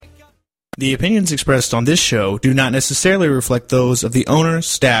The opinions expressed on this show do not necessarily reflect those of the owner,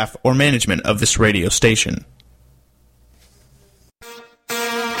 staff, or management of this radio station.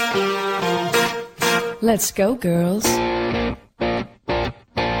 Let's go, girls.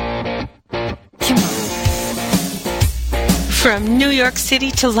 From New York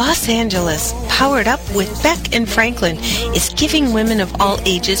City to Los Angeles, Powered Up with Beck and Franklin is giving women of all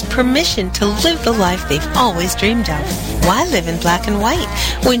ages permission to live the life they've always dreamed of. Why live in black and white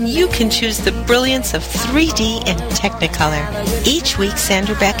when you can choose the brilliance of 3D and Technicolor? Each week,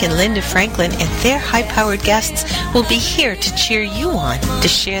 Sandra Beck and Linda Franklin and their high-powered guests will be here to cheer you on, to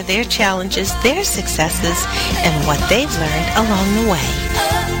share their challenges, their successes, and what they've learned along the way.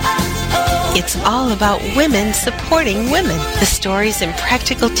 It's all about women supporting women. The stories and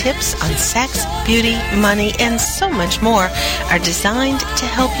practical tips on sex, beauty, money, and so much more are designed to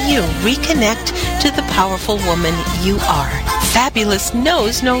help you reconnect to the powerful woman you are. Fabulous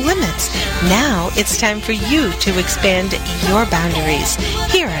knows no limits. Now it's time for you to expand your boundaries.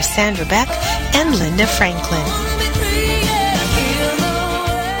 Here are Sandra Beck and Linda Franklin.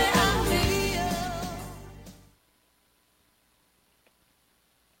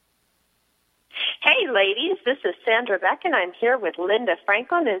 Hey, ladies, this is Sandra Beck, and I'm here with Linda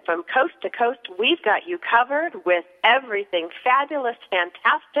Franklin, and from coast to coast, we've got you covered with everything fabulous,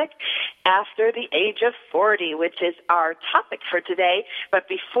 fantastic, after the age of 40, which is our topic for today. But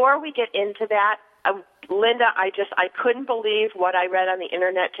before we get into that, Linda, I couldn't believe what I read on the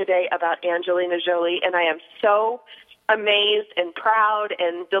Internet today about Angelina Jolie, and I am so amazed and proud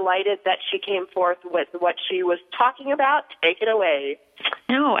and delighted that she came forth with what she was talking about. Take it away.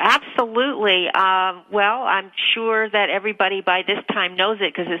 No, absolutely. Well, I'm sure that everybody by this time knows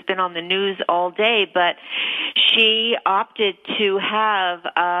it because it's been on the news all day, but she opted to have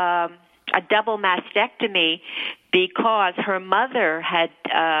a double mastectomy because her mother had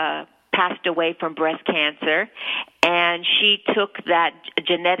passed away from breast cancer, and she took that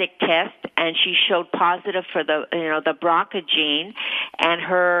genetic test and she showed positive for the BRCA gene, and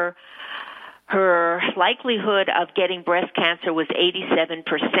her likelihood of getting breast cancer was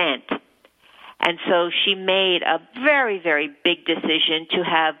 87%. And so she made a very, very big decision to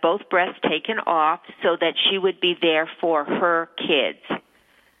have both breasts taken off so that she would be there for her kids.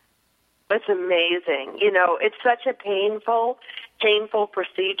 It's amazing. It's such a painful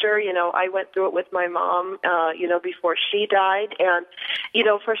procedure. I went through it with my mom, before she died. And,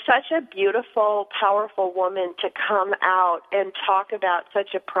 for such a beautiful, powerful woman to come out and talk about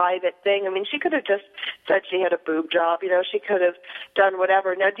such a private thing. I mean, she could have just said she had a boob job. She could have done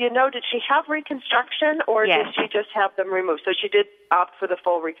whatever. Now, did she have reconstruction or Yes. Did she just have them removed? So she did opt for the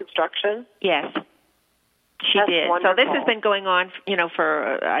full reconstruction? Yes. She That's did. wonderful. So this has been going on,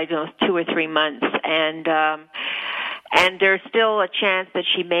 for 2 or 3 months, and there's still a chance that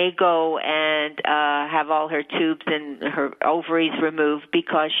she may go and have all her tubes and her ovaries removed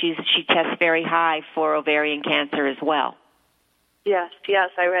because she tests very high for ovarian cancer as well. Yes,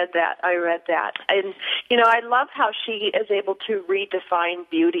 I read that. And, I love how she is able to redefine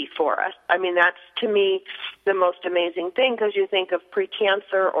beauty for us. I mean, that's, to me, the most amazing thing, because you think of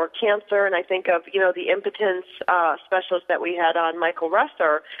pre-cancer or cancer, and I think of, the impotence specialist that we had on, Michael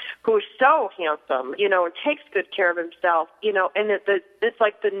Russer, who's so handsome, and takes good care of himself, and it's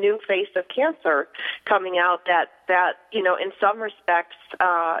like the new face of cancer coming out that in some respects,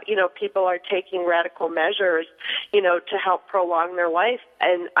 people are taking radical measures, to help prolong their life.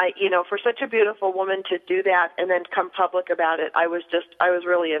 And for such a beautiful woman to do that and then come public about it, I was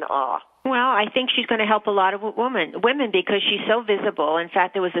really in awe. Well, I think she's going to help a lot of women because she's so visible. In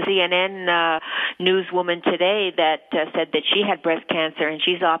fact, there was a CNN newswoman today that said that she had breast cancer and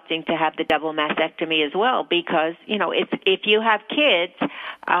she's opting to have the double mastectomy as well because, if you have kids,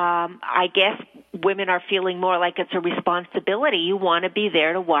 I guess women are feeling more like it's a responsibility. You want to be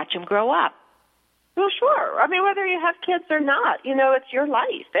there to watch them grow up. Well, sure. I mean, whether you have kids or not, it's your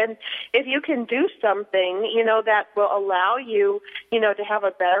life. And if you can do something, that will allow you, to have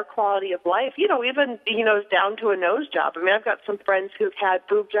a better quality of life, even, down to a nose job. I mean, I've got some friends who've had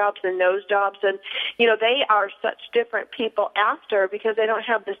boob jobs and nose jobs, and, they are such different people after because they don't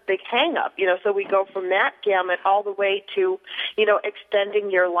have this big hang-up, so we go from that gamut all the way to,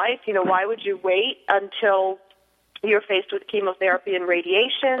 extending your life. Why would you wait until you're faced with chemotherapy and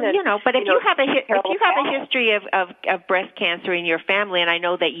radiation? And, but if you have a history of breast cancer in your family, and I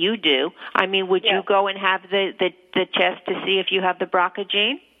know that you do, I mean, would you go and have the test to see if you have the BRCA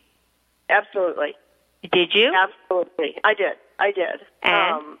gene? Absolutely. Did you? Absolutely. I did.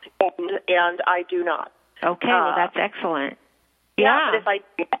 And? And I do not. Okay, well, that's excellent. Yeah, but if I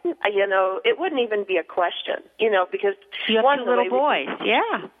did, it wouldn't even be a question, because you have two little boys.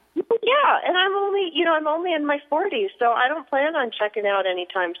 Yeah. Yeah, and I'm only in my 40s, so I don't plan on checking out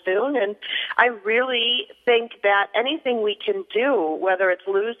anytime soon. And I really think that anything we can do, whether it's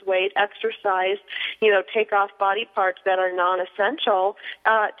lose weight, exercise, take off body parts that are non-essential,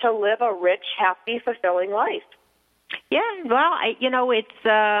 to live a rich, happy, fulfilling life. Yeah, well,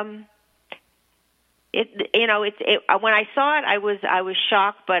 when I saw it, I was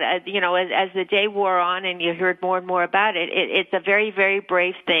shocked. But as the day wore on, and you heard more and more about it, it's a very, very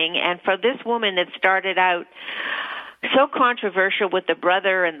brave thing. And for this woman that started out so controversial with the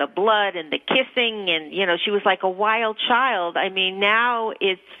brother and the blood and the kissing, and she was like a wild child. I mean, now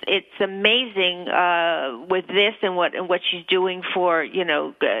it's amazing with this and what she's doing for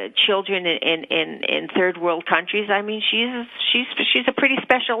children in third world countries. I mean, she's a pretty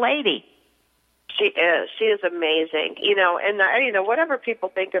special lady. She is. She is amazing. And whatever people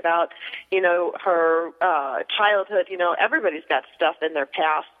think about, her childhood, everybody's got stuff in their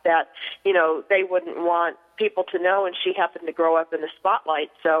past that, they wouldn't want people to know, and she happened to grow up in the spotlight,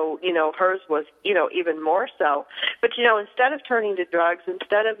 so, hers was, even more so. But, instead of turning to drugs,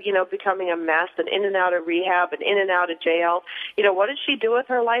 instead of, becoming a mess and in and out of rehab and in and out of jail, what did she do with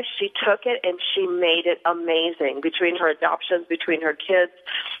her life? She took it and she made it amazing, between her adoptions, between her kids,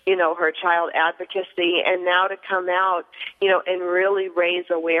 her child advocacy, and now to come out, and really raise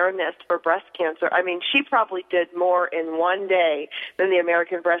awareness for breast cancer. I mean, she probably did more in one day than the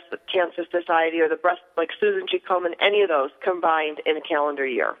American Breast Cancer Society or the Susan G. Komen, any of those combined in a calendar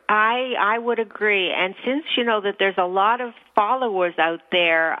year. I would agree. And since that there's a lot of followers out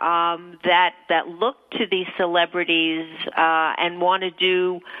there that look to these celebrities and want to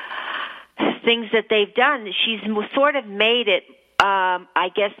do things that they've done, she's sort of made it, I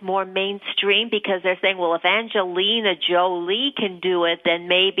guess, more mainstream, because they're saying, well, if Angelina Jolie can do it, then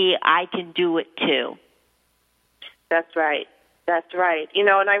maybe I can do it too. That's right. That's right.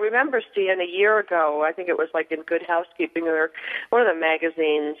 And I remember seeing a year ago, I think it was like in Good Housekeeping or one of the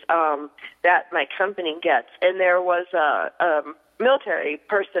magazines that my company gets, and there was a military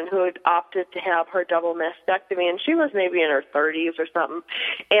person who had opted to have her double mastectomy, and she was maybe in her 30s or something,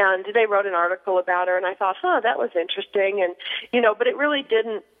 and they wrote an article about her, and I thought, that was interesting, and, but it really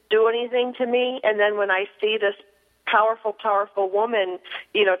didn't do anything to me. And then when I see this powerful woman,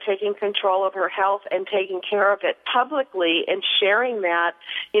 taking control of her health and taking care of it publicly and sharing that,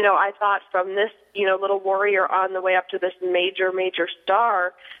 I thought from this, little warrior on the way up to this major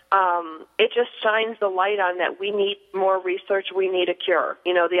star, it just shines the light on that we need more research, we need a cure.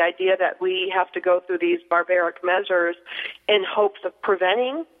 The idea that we have to go through these barbaric measures in hopes of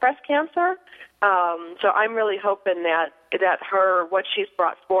preventing breast cancer. So I'm really hoping that what she's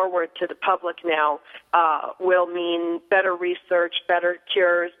brought forward to the public now will mean better research, better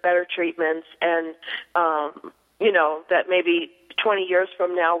cures, better treatments, and that maybe 20 years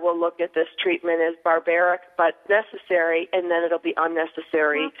from now we'll look at this treatment as barbaric but necessary, and then it'll be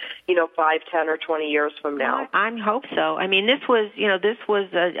unnecessary, 5, 10, or 20 years from now. I hope so. I mean, this was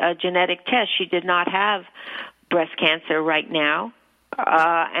a genetic test. She did not have breast cancer right now.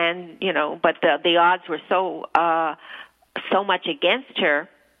 But the odds were so much against her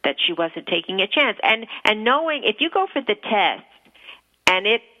that she wasn't taking a chance. And knowing, if you go for the test and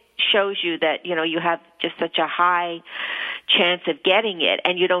it shows you that, you have just such a high chance of getting it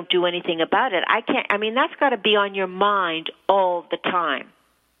and you don't do anything about it, that's got to be on your mind all the time.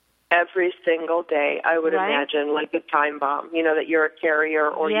 Every single day, I would imagine, like a time bomb, that you're a carrier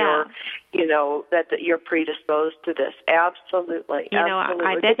or you're, that you're predisposed to this. Absolutely. Absolutely.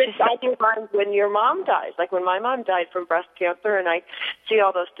 I bet I do mind when your mom dies, like when my mom died from breast cancer, and I see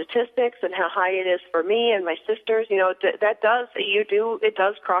all those statistics and how high it is for me and my sisters, it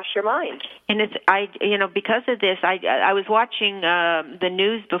does cross your mind. And because of this, I was watching the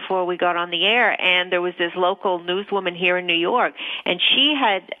news before we got on the air, and there was this local newswoman here in New York, and she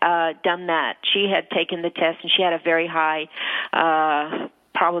had done that. She had taken the test, and she had a very high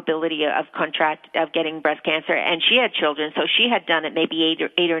probability of getting breast cancer, and she had children, so she had done it maybe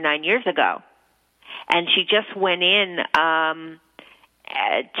 8 or 9 years ago, and she just went in in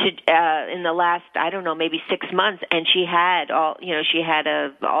the last, I don't know, maybe 6 months, and she had all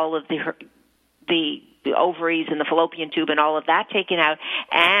of the ovaries and the fallopian tube and all of that taken out.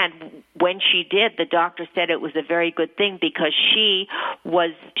 And when she did, the doctor said it was a very good thing, because she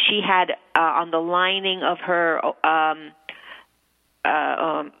had on the lining of her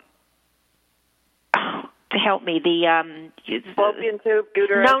help me, the fallopian tube,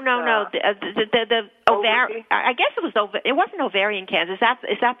 uterus. No. The ovarian. I guess it was it wasn't ovarian cancer.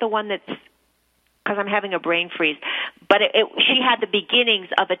 Is that the one that's? Because I'm having a brain freeze. But she had the beginnings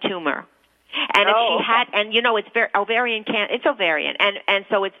of a tumor. And if she had, and you know, it's ovarian cancer. It's ovarian, and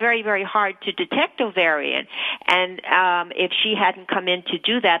so it's very, very hard to detect ovarian. And if she hadn't come in to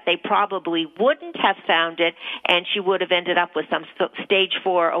do that, they probably wouldn't have found it, and she would have ended up with some stage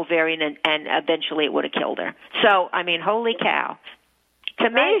 4 ovarian, and eventually it would have killed her. So, I mean, holy cow, it's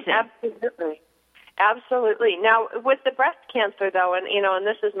amazing. Right, absolutely. Absolutely. Now, with the breast cancer, though, and you know, and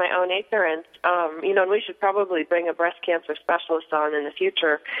this is my own ignorance, you know, and we should probably bring a breast cancer specialist on in the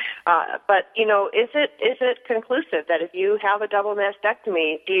future. But you know, is it conclusive that if you have a double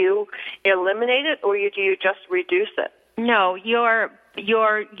mastectomy, do you eliminate it or do you just reduce it? No,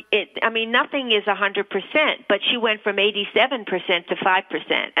 I mean, nothing is 100%, but she went from 87% to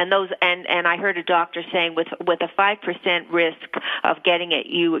 5%, and I heard a doctor saying with a 5% risk of getting it,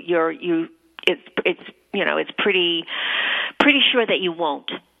 it's pretty sure that you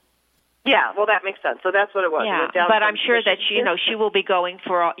won't. Yeah, well, that makes sense. So that's what it was. Yeah, but I'm sure that she will be going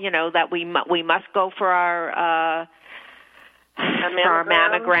for, you know, that we must go for our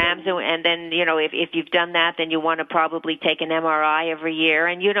mammograms, and then, you know, if you've done that, then you want to probably take an MRI every year,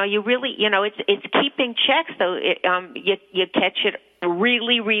 and you know, you really, you know, it's keeping checks, so you catch it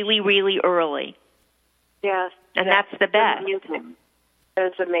really, really, really early. Yes, and that's the best.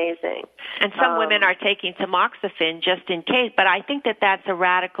 It's amazing. And some women are taking tamoxifen just in case, but I think that that's a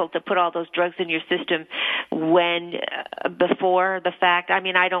radical to put all those drugs in your system before the fact. I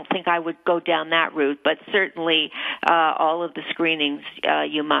mean, I don't think I would go down that route, but certainly all of the screenings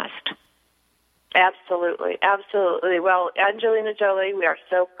you must. Absolutely, absolutely. Well, Angelina Jolie, we are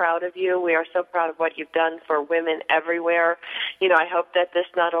so proud of you. We are so proud of what you've done for women everywhere. You know, I hope that this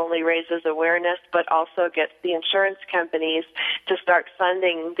not only raises awareness, but also gets the insurance companies to start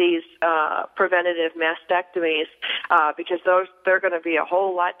funding these preventative mastectomies because they're going to be a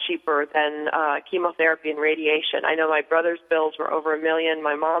whole lot cheaper than chemotherapy and radiation. I know my brother's bills were over $1 million.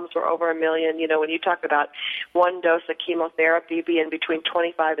 My mom's were over $1 million. You know, when you talk about one dose of chemotherapy being between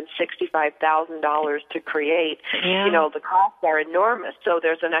 $25,000 and $65,000 to create, you know, the costs are enormous. So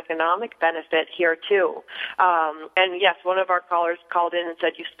there's an economic benefit here too. And yes, one of our callers called in and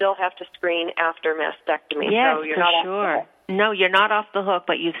said you still have to screen after mastectomy. Yes, so you're for not sure. No, you're not off the hook,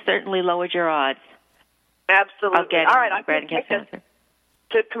 but you've certainly lowered your odds. Absolutely. All right, I'm going to take this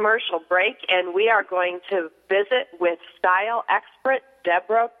to commercial break, and we are going to visit with style expert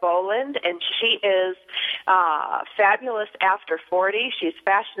Deborah Boland, and she is fabulous after 40. She's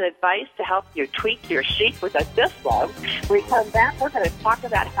fashion advice to help you tweak your chic, which I just love. When we come back, we're going to talk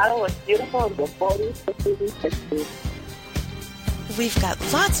about how to look beautiful in your 40s, 50s, and 60s. We've got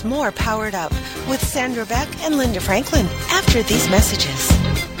lots more Powered Up with Sandra Beck and Linda Franklin after these messages.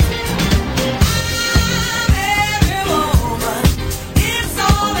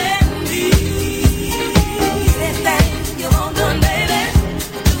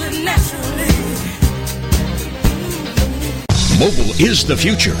 Mobile is the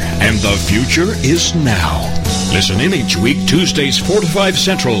future, and the future is now. Listen in each week, Tuesdays 4 to 5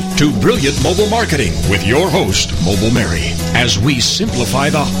 Central, to Brilliant Mobile Marketing with your host, Mobile Mary, as we simplify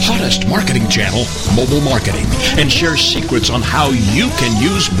the hottest marketing channel, mobile marketing, and share secrets on how you can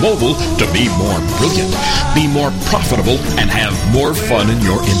use mobile to be more brilliant, be more profitable, and have more fun in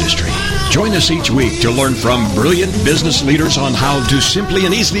your industry. Join us each week to learn from brilliant business leaders on how to simply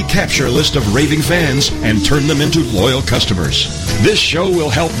and easily capture a list of raving fans and turn them into loyal customers. This show will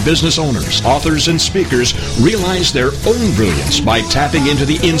help business owners, authors, and speakers realize their own brilliance by tapping into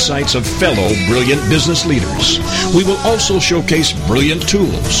the insights of fellow brilliant business leaders. We will also showcase brilliant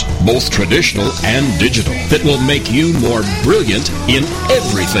tools, both traditional and digital, that will make you more brilliant in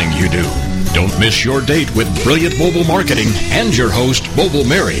everything you do. Don't miss your date with Brilliant Mobile Marketing and your host, Mobile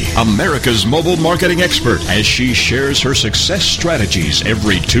Mary, America's mobile marketing expert, as she shares her success strategies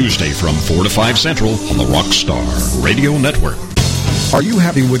every Tuesday from 4 to 5 Central on the Rockstar Radio Network. Are you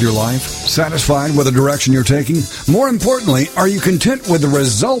happy with your life? Satisfied with the direction you're taking? More importantly, are you content with the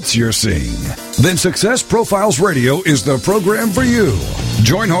results you're seeing? Then Success Profiles Radio is the program for you.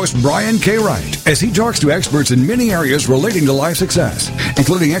 Join host Brian K. Wright as he talks to experts in many areas relating to life success,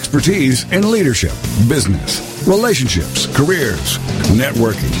 including expertise in leadership, business, relationships, careers,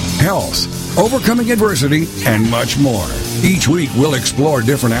 networking, health, overcoming adversity, and much more. Each week, we'll explore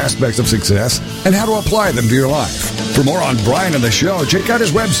different aspects of success and how to apply them to your life. For more on Brian and the show, check out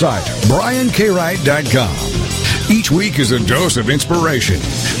his website, briankwright.com. Each week is a dose of inspiration.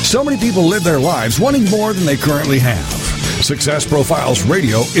 So many people live their lives wanting more than they currently have. Success Profiles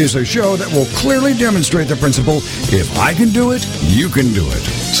Radio is a show that will clearly demonstrate the principle, if I can do it, you can do it.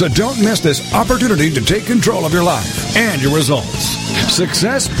 So don't miss this opportunity to take control of your life and your results.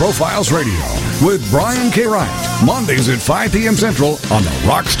 Success Profiles Radio with Brian K. Wright, Mondays at 5 p.m. Central on the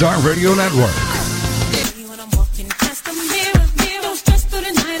Rockstar Radio Network.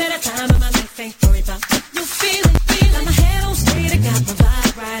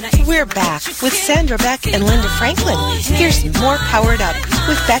 We're back with Sandra Beck and Linda Franklin. Here's more Powered Up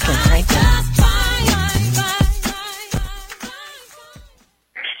with Beck and Franklin.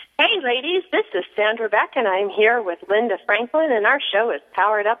 Hey, ladies, this is Sandra Beck, and I'm here with Linda Franklin, and our show is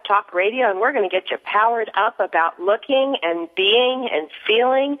Powered Up Talk Radio, and we're going to get you powered up about looking and being and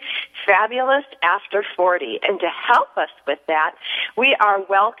feeling fabulous after 40. And to help us with that, we are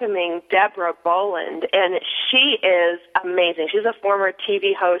welcoming Deborah Boland, and she is amazing. She's a former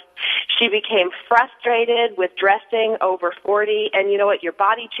TV host. She became frustrated with dressing over 40, and you know what? Your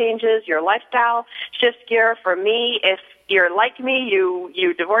body changes, your lifestyle shifts gear. For me, if you're like me,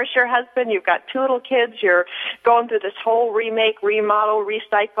 you divorce your husband, you've got 2 little kids, you're going through this whole remake, remodel,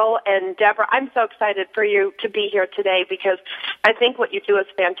 recycle. And Deborah, I'm so excited for you to be here today because I think what you do is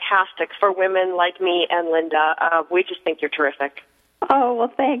fantastic for women like me and Linda. We just think you're terrific. Oh,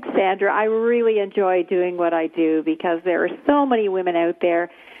 well, thanks, Sandra. I really enjoy doing what I do because there are so many women out there.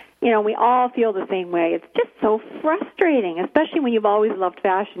 You know, we all feel the same way. It's just so frustrating, especially when you've always loved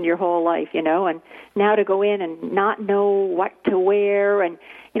fashion your whole life, you know, and now to go in and not know what to wear and,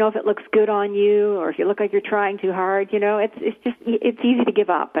 you know, if it looks good on you or if you look like you're trying too hard, you know, it's easy to give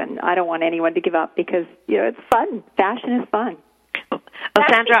up, and I don't want anyone to give up because, you know, it's fun. Fashion is fun. Well,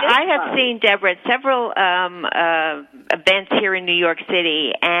 Sandra, I have seen Deborah at several events here in New York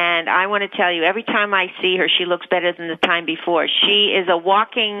City, and I want to tell you, every time I see her, she looks better than the time before. She is a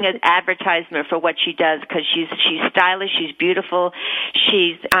walking advertisement for what she does because she's stylish, she's beautiful,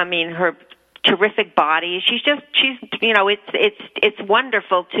 her terrific body. She's you know, it's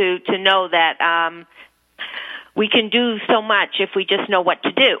wonderful to know that we can do so much if we just know what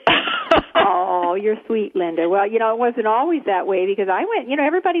to do. Oh, you're sweet, Linda. Well, you know, it wasn't always that way because I went, you know,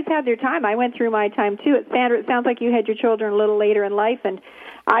 everybody's had their time. I went through my time, too. Sandra, it sounds like you had your children a little later in life, and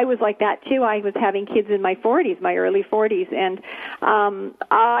I was like that, too. I was having kids in my 40s, my early 40s, and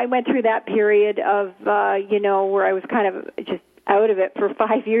I went through that period of, you know, where I was kind of just out of it for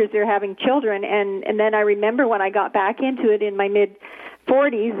 5 years there having children, and then I remember when I got back into it in my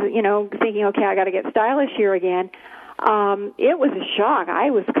mid-40s, you know, thinking, okay, I got to get stylish here again. It was a shock.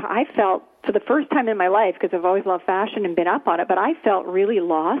 I felt, for the first time in my life, because I've always loved fashion and been up on it, but I felt really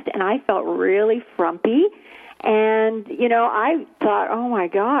lost, and I felt really frumpy. And, you know, I thought, oh, my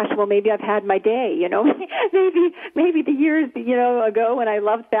gosh, well, maybe I've had my day, you know. maybe the years, you know, ago when I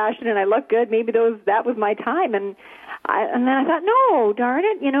loved fashion and I looked good, maybe that was my time. And then I thought, no, darn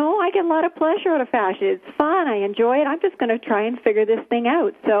it, you know, I get a lot of pleasure out of fashion. It's fun. I enjoy it. I'm just going to try and figure this thing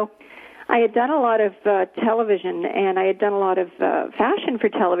out. So I had done a lot of television, and I had done a lot of fashion for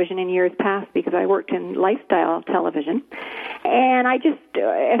television in years past because I worked in lifestyle television. And I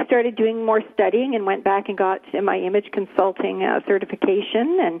started doing more studying and went back and got my image consulting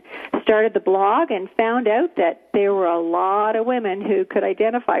certification and started the blog and found out that there were a lot of women who could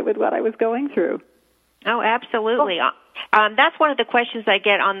identify with what I was going through. Oh, absolutely. That's one of the questions I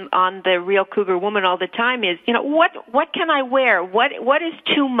get on the Real Cougar Woman all the time is, you know, what can I wear? What is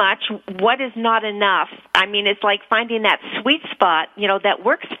too much? What is not enough? I mean, it's like finding that sweet spot, you know, that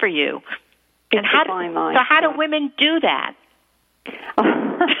works for you. And how do women do that?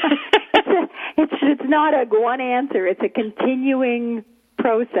 It's not a one answer. It's a continuing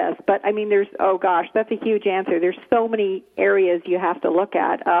process, but I mean, that's a huge answer. There's so many areas you have to look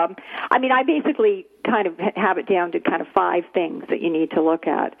at. I mean, I basically kind of have it down to kind of 5 things that you need to look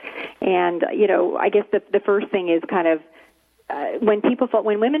at. And, you know, I guess the first thing is kind of when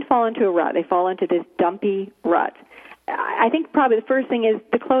women fall into a rut, they fall into this dumpy rut. I think probably the first thing is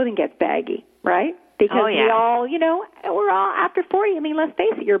the clothing gets baggy, right? Because we all, you know, we're all after 40. I mean, let's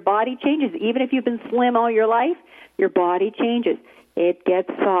face it, your body changes. Even if you've been slim all your life, your body changes. It gets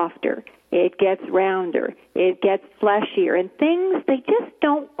softer. It gets rounder. It gets fleshier. And things, they just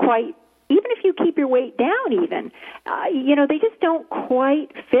don't quite, even if you keep your weight down even, you know, they just don't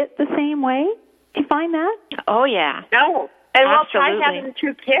quite fit the same way. Do you find that? Oh, yeah. No. And well, try having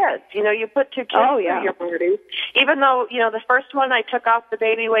 2 kids. You know, you put 2 kids through your body. Even though, you know, the first one I took off the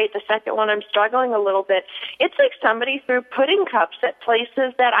baby weight, the second one I'm struggling a little bit. It's like somebody threw pudding cups at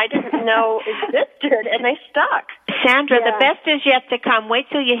places that I didn't know existed, and they stuck. Sandra, the best is yet to come. Wait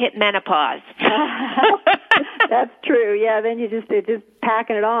till you hit menopause. That's true. Yeah, then it just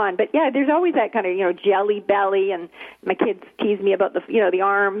packing it on. But yeah, there's always that kind of, jelly belly, and my kids tease me about the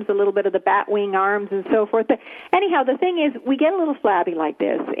arms, a little bit of the bat wing arms and so forth. But anyhow, the thing is, we get a little flabby like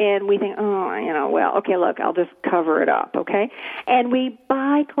this, and we think, well, okay, look, I'll just cover it up, okay? And we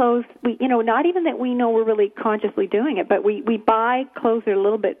buy clothes, not even that we know we're really consciously doing it, but we buy clothes that are a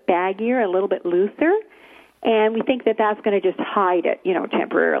little bit baggier, a little bit looser, and we think that that's going to just hide it,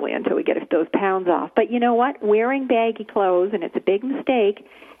 temporarily until we get those pounds off. But you know what? Wearing baggy clothes, and it's a big mistake,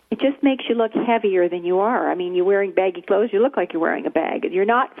 it just makes you look heavier than you are. I mean, you're wearing baggy clothes, you look like you're wearing a bag. You're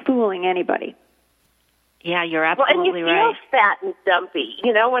not fooling anybody. Yeah, you're absolutely right. And you feel fat and dumpy.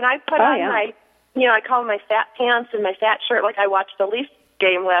 When I put on my, I call them my fat pants and my fat shirt, like I watched the Leafs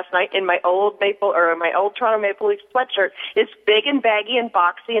game last night in my old Toronto Maple Leafs sweatshirt. It's big and baggy and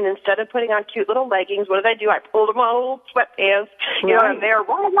boxy, and instead of putting on cute little leggings, what did? I pulled them on old sweatpants, and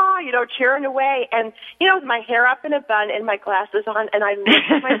they're cheering away, and with my hair up in a bun and my glasses on, and I look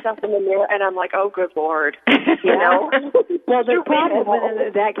at myself in the mirror and I'm like, oh, good Lord, Well, the problem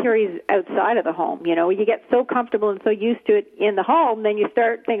is that carries outside of the home. You get so comfortable and so used to it in the home, then you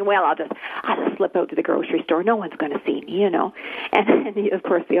start thinking, well, I'll just slip out to the grocery store. No one's going to see me, and of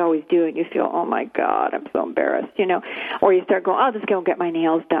course, we always do, and you feel, oh, my God, I'm so embarrassed, Or you start going, I'll just go get my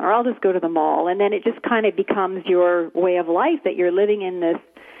nails done, or I'll just go to the mall, and then it just kind of becomes your way of life that you're living in this,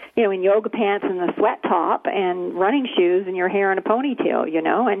 in yoga pants and a sweat top and running shoes and your hair in a ponytail,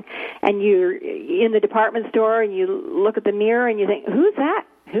 and you're in the department store and you look at the mirror and you think, who's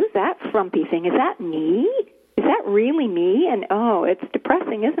that frumpy thing? Is that me? Is that really me? And, oh, it's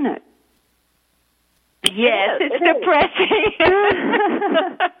depressing, isn't it? Yes, it's depressing.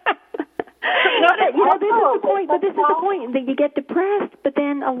 This is the point that you get depressed, but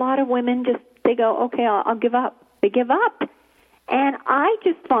then a lot of women they go, okay, I'll give up. They give up. And I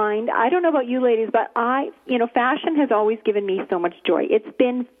just find, I don't know about you ladies, but fashion has always given me so much joy. It's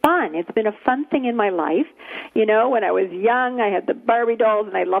been fun. It's been a fun thing in my life. When I was young, I had the Barbie dolls,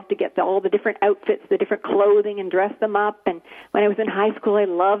 and I loved to get all the different outfits, the different clothing, and dress them up. And when I was in high school, I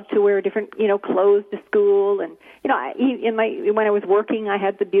loved to wear different, clothes to school. And, when I was working, I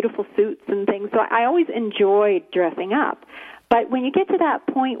had the beautiful suits and things. So I always enjoyed dressing up. But when you get to that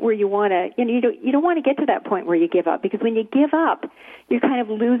point where you want to, you don't want to get to that point where you give up, because when you give up, you're kind of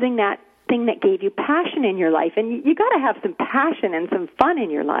losing that thing that gave you passion in your life. And you got to have some passion and some fun in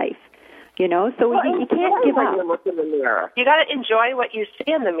your life, so you can't give up. When you look in the mirror, you got to enjoy what you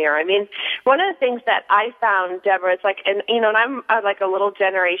see in the mirror. I mean, one of the things that I found, Deborah, it's like, and I'm like a little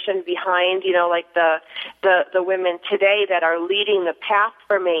generation behind, like the women today that are leading the path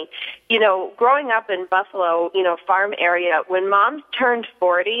for me. Growing up in Buffalo, farm area, when moms turned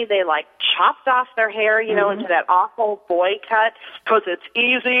 40, they chopped off their hair, into that awful boy cut, because it's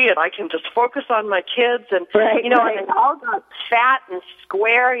easy and I can just focus on my kids, and and they all got fat and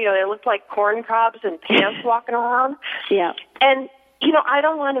square. They looked like corn cobs and pants walking around. Yeah. And I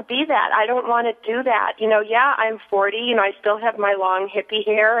don't want to be that. I don't want to do that. I'm 40. I still have my long hippie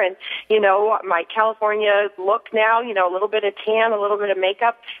hair and, my California look now, a little bit of tan, a little bit of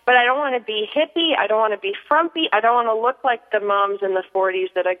makeup. But I don't want to be hippie. I don't want to be frumpy. I don't want to look like the moms in the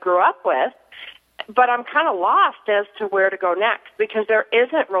 40s that I grew up with. But I'm kind of lost as to where to go next, because there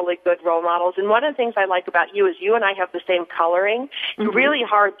isn't really good role models. And one of the things I like about you is you and I have the same coloring. Mm-hmm. It's really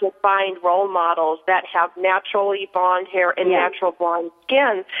hard to find role models that have naturally blonde hair and natural blonde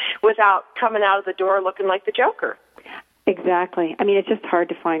skin without coming out of the door looking like the Joker. Exactly. I mean, it's just hard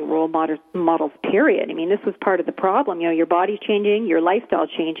to find role models, period. I mean, this was part of the problem. Your body's changing, your lifestyle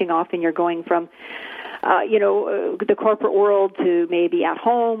changing. Often you're going from the corporate world to maybe at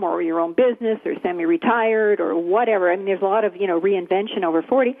home or your own business or semi-retired or whatever. I mean, there's a lot of, reinvention over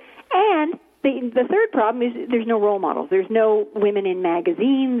 40. And the third problem is there's no role models. There's no women in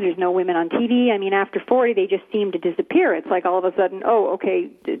magazines. There's no women on TV. I mean, after 40, they just seem to disappear. It's like all of a sudden,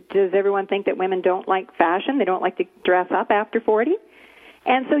 does everyone think that women don't like fashion? They don't like to dress up after 40?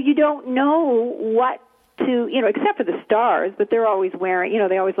 And so you don't know what to, except for the stars, but they're always wearing,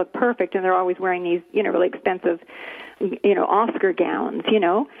 they always look perfect, and they're always wearing these, really expensive, Oscar gowns,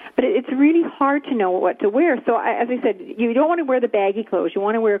 But it's really hard to know what to wear. So, as I said, you don't want to wear the baggy clothes. You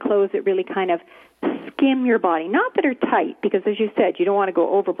want to wear clothes that really kind of skim your body, not that are tight, because, as you said, you don't want to go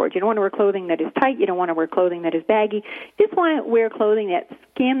overboard. You don't want to wear clothing that is tight. You don't want to wear clothing that is baggy. You just want to wear clothing that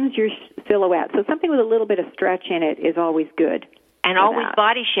skims your silhouette. So something with a little bit of stretch in it is always good. And always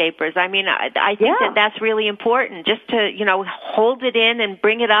body shapers. I mean, I think that's really important, just to, hold it in and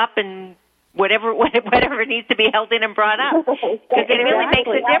bring it up and whatever needs to be held in and brought up, because it really makes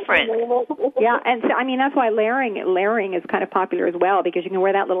a difference. Yeah, and so, I mean, that's why layering is kind of popular as well, because you can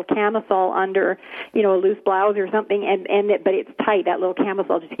wear that little camisole under, a loose blouse or something, but it's tight. That little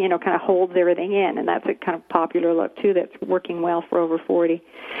camisole just, kind of holds everything in, and that's a kind of popular look too that's working well for over 40.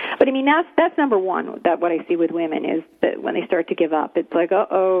 But I mean, that's number one. That what I see with women is that when they start to give up, it's like,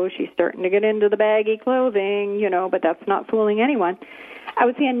 she's starting to get into the baggy clothing, but that's not fooling anyone. I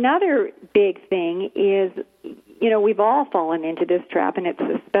would say another big thing is, we've all fallen into this trap, and it's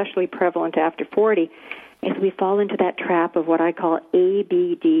especially prevalent after 40, is we fall into that trap of what I call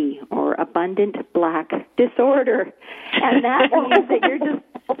ABD, or abundant black disorder. And that means that you're just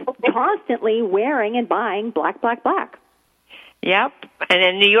constantly wearing and buying black, black, black. Yep. And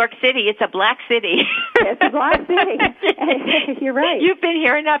in New York City, it's a black city. It's a black city. You're right. You've been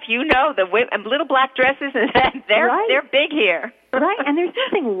here enough. You know the little black dresses, and they're big here. Right, and there's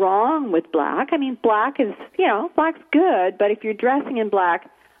nothing wrong with black. I mean, black is, black's good, but if you're dressing in black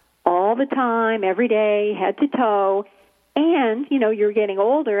all the time, every day, head to toe, and, you're getting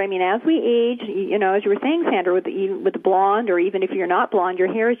older, I mean, as we age, as you were saying, Sandra, with the blonde, or even if you're not blonde,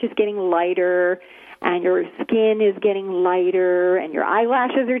 your hair is just getting lighter, and your skin is getting lighter, and your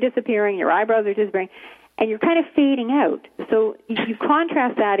eyelashes are disappearing, your eyebrows are disappearing, and you're kind of fading out. So you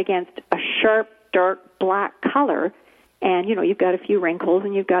contrast that against a sharp, dark black color, and, you've got a few wrinkles,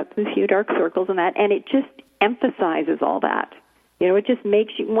 and you've got a few dark circles and that, and it just emphasizes all that. It just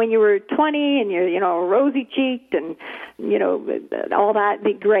makes you, when you were 20 and you're, rosy-cheeked and, all that,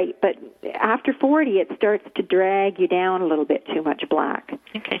 be great. But after 40, it starts to drag you down a little bit too much black.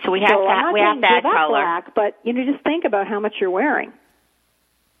 Okay, so we have to add color. Black, but, just think about how much you're wearing.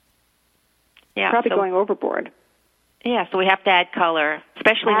 Yeah, probably going overboard. Yeah, so we have to add color,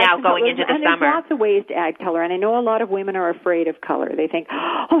 especially now going into the summer. There's lots of ways to add color, and I know a lot of women are afraid of color. They think,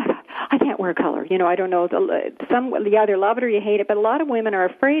 oh, my God, I can't wear color. I don't know. You either love it or you hate it, but a lot of women are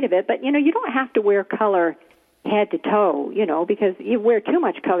afraid of it. But, you don't have to wear color head to toe, because you wear too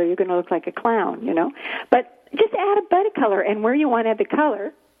much color, you're going to look like a clown, But just add a bit of color, and where you want to add the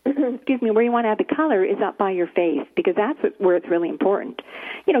color, where you want to add the color is up by your face, because that's where it's really important.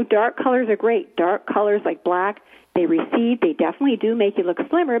 Dark colors are great. Dark colors like black, they recede. They definitely do make you look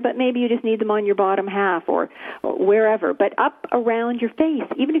slimmer, but maybe you just need them on your bottom half or wherever. But up around your face,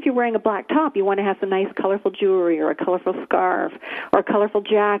 even if you're wearing a black top, you want to have some nice colorful jewelry or a colorful scarf or a colorful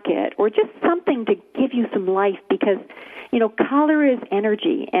jacket or just something to give you some life, because, color is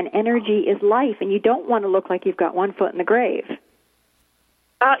energy, and energy is life, and you don't want to look like you've got one foot in the grave.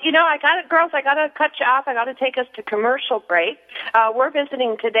 Girls, I got to cut you off. I got to take us to commercial break. We're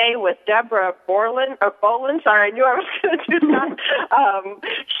visiting today with Deborah Boland. Sorry, I knew I was going to do that.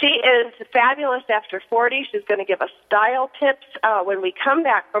 She is fabulous after 40. She's going to give us style tips. When we come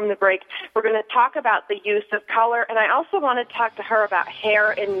back from the break, we're going to talk about the use of color, and I also want to talk to her about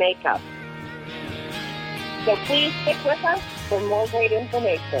hair and makeup. So please stick with us for more great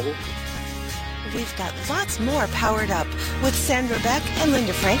information. We've got lots more Powered Up with Sandra Beck and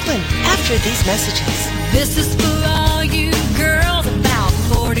Linda Franklin after these messages. This is for all you girls about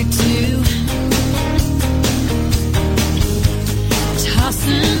 42.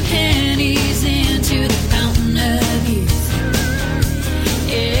 Tossing pennies into the fountain of youth.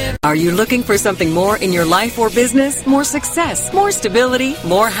 Are you looking for something more in your life or business? More success, more stability,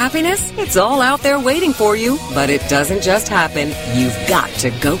 more happiness? It's all out there waiting for you. But it doesn't just happen. You've got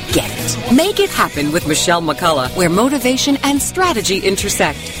to go get it. Make it happen with Michelle McCullough, where motivation and strategy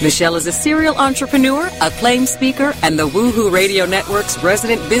intersect. Michelle is a serial entrepreneur, acclaimed speaker, and the Woohoo Radio Network's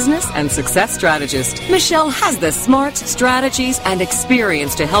resident business and success strategist. Michelle has the smarts, strategies, and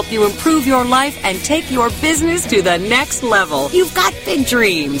experience to help you improve your life and take your business to the next level. You've got big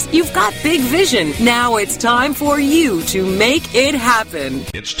dreams. You've got big vision. Now it's time for you to make it happen.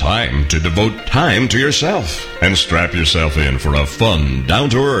 It's time to devote time to yourself and strap yourself in for a fun,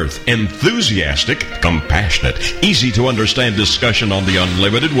 down-to-earth, enthusiastic, compassionate, easy-to-understand discussion on the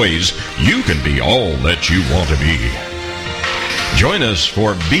unlimited ways you can be all that you want to be. Join us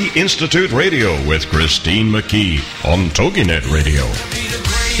for B Institute Radio with Christine McKee on TogiNet Radio.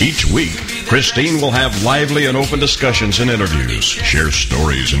 Each week, Christine will have lively and open discussions and interviews, share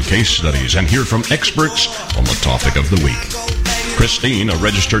stories and case studies, and hear from experts on the topic of the week. Christine, a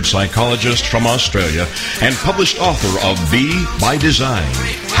registered psychologist from Australia and published author of Be by Design,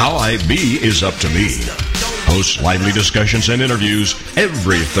 How I Be Is Up to Me, hosts lively discussions and interviews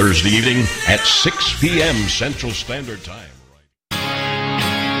every Thursday evening at 6 p.m. Central Standard Time.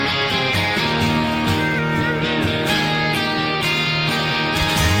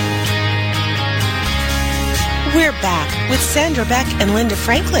 We're back with Sandra Beck and Linda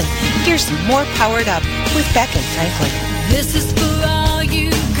Franklin. Here's some more Powered Up with Beck and Franklin. This is for all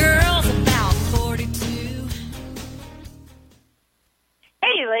you girls about 42.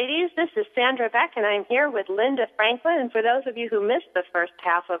 Hey, ladies, this is Sandra Beck, and I'm here with Linda Franklin. And for those of you who missed the first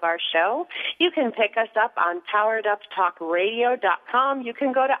half of our show, you can pick us up on PoweredUpTalkRadio.com. You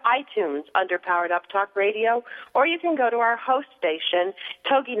can go to iTunes under Powered Up Talk Radio, or you can go to our host station,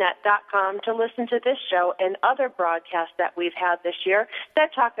 TogiNet.com, to listen to this show and other broadcasts that we've had this year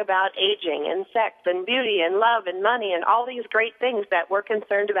that talk about aging and sex and beauty and love and money and all these great things that we're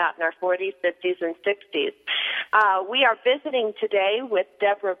concerned about in our 40s, 50s, and 60s. We are visiting today with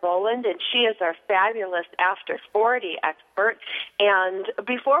Deborah Boland, and she is our fabulous After 40 expert. And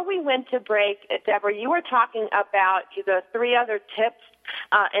before we went to break, Deborah, you were talking about the 3 other tips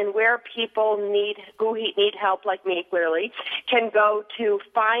and where people who need help, like me clearly, can go to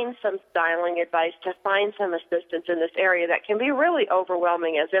find some styling advice, to find some assistance in this area that can be really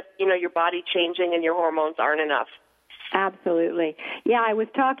overwhelming, as if, your body changing and your hormones aren't enough. Absolutely. Yeah, I was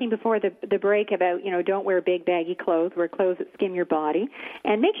talking before the break about, don't wear big baggy clothes, wear clothes that skim your body,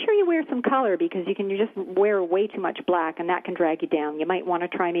 and make sure you wear some color, because you just wear way too much black and that can drag you down. You might want to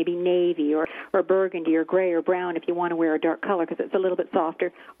try maybe navy or burgundy or gray or brown if you want to wear a dark color because it's a little bit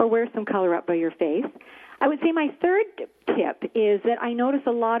softer, or wear some color up by your face. I would say my third tip is that I notice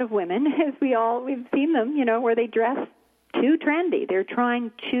a lot of women, as we've seen them, where they dress too trendy. They're trying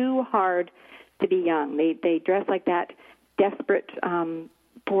too hard to be young. They dress like that desperate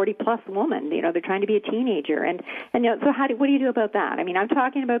 40-plus woman. They're trying to be a teenager. And so what do you do about that? I mean, I'm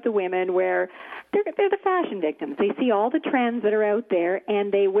talking about the women where they're the fashion victims. They see all the trends that are out there,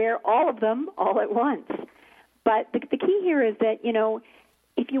 and they wear all of them all at once. But the key here is that,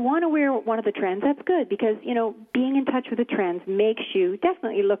 if you want to wear one of the trends, that's good, because, being in touch with the trends makes you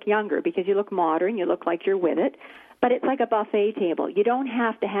definitely look younger, because you look modern, you look like you're with it. But it's like a buffet table. You don't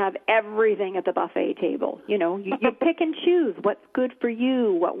have to have everything at the buffet table. You pick and choose what's good for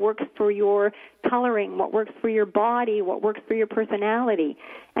you, what works for your coloring, what works for your body, what works for your personality.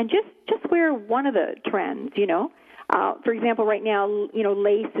 And just wear one of the trends, For example, right now,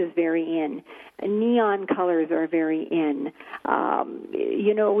 lace is very in. Neon colors are very in.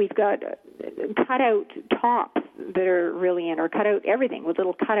 We've got cutout tops that are really in, or cutout everything with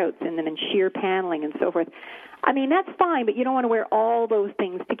little cutouts in them and sheer paneling and so forth. I mean, that's fine, but you don't want to wear all those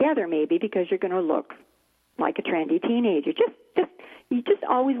things together, maybe, because you're going to look like a trendy teenager. You just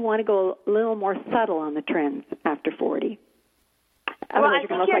always want to go a little more subtle on the trends after 40. Otherwise, you're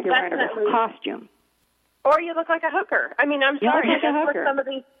going to look like you're wearing a costume. Or you look like a hooker. I mean, I'm sorry. That's what some of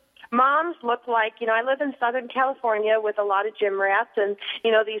these moms look like. I live in Southern California with a lot of gym rats, and,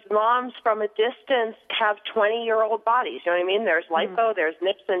 these moms from a distance have 20-year-old bodies. You know what I mean? There's lipo, there's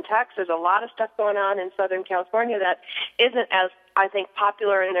nips and tucks. There's a lot of stuff going on in Southern California that isn't as, I think,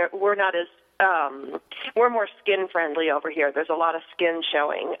 popular, and we're not as we're more skin friendly over here. There's a lot of skin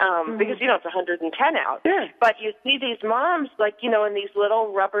showing because it's 110 out. Sure. But you see these moms in these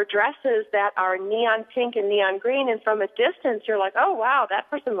little rubber dresses that are neon pink and neon green, and from a distance you're like, oh wow, that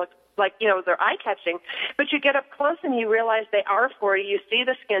person looks like they're eye catching. But you get up close and you realize they are 40. You see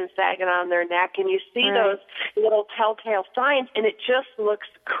the skin sagging on their neck, and you see those little telltale signs, and it just looks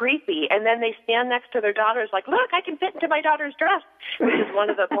creepy. And then they stand next to their daughters like, look, I can fit into my daughter's dress, which is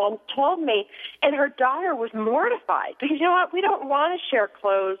one of the moms told me. And her daughter was mortified because, you know what, we don't want to share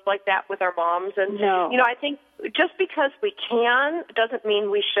clothes like that with our moms. And, I think just because we can doesn't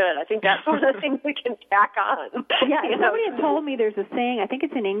mean we should. I think that's one of the things we can tack on. Yeah, somebody had told me there's a saying, I think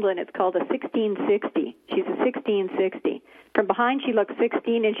it's in England, it's called a 1660. She's a 1660. From behind she looks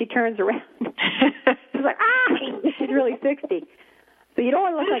 16, and she turns around. She's like, she's really 60. So you don't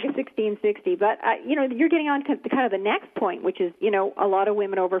want to look like a 1660. But, you're getting on to kind of the next point, which is, a lot of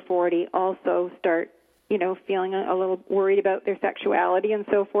women over 40 also start, feeling a little worried about their sexuality and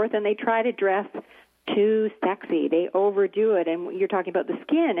so forth, and they try to dress too sexy. They overdo it, and you're talking about the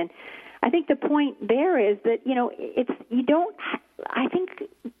skin. And I think the point there is that, I think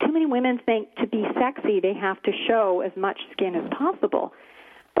too many women think to be sexy they have to show as much skin as possible.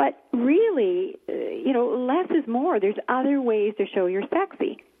 But really, less is more. There's other ways to show you're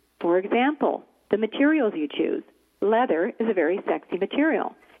sexy. For example, the materials you choose. Leather is a very sexy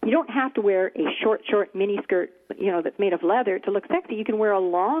material. You don't have to wear a short mini skirt, that's made of leather to look sexy. You can wear a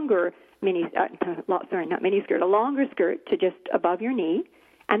longer a longer skirt to just above your knee,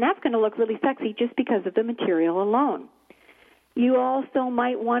 and that's going to look really sexy just because of the material alone. You also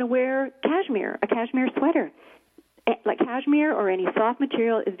might want to wear a cashmere sweater. Like cashmere or any soft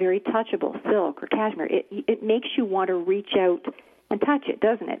material is very touchable, silk or cashmere. It makes you want to reach out and touch it,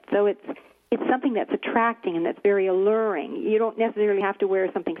 doesn't it? So it's something that's attracting and that's very alluring. You don't necessarily have to wear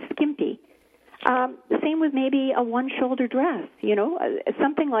something skimpy. The same with maybe a one-shoulder dress.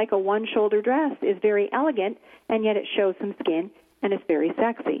 Something like a one-shoulder dress is very elegant, and yet it shows some skin, and it's very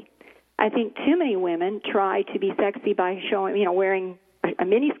sexy. I think too many women try to be sexy by wearing a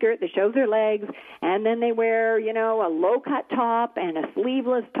mini skirt that shows their legs, and then they wear, a low-cut top and a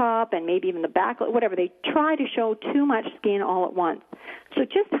sleeveless top and maybe even the back, whatever. They try to show too much skin all at once. So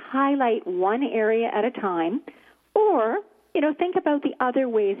just highlight one area at a time, or, think about the other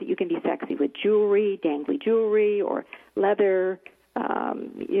ways that you can be sexy with jewelry, dangly jewelry, or leather,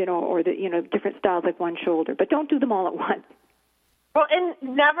 or different styles like one shoulder. But don't do them all at once. Well, and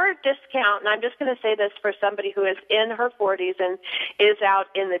never discount, and I'm just going to say this for somebody who is in her 40s and is out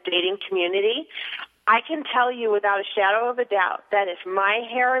in the dating community, I can tell you without a shadow of a doubt that if my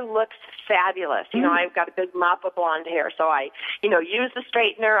hair looks fabulous, I've got a big mop of blonde hair, so I, use the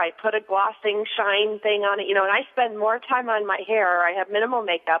straightener, I put a glossing shine thing on it, and I spend more time on my hair, I have minimal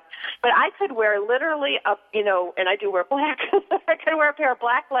makeup, but I could wear literally and I do wear black, I could wear a pair of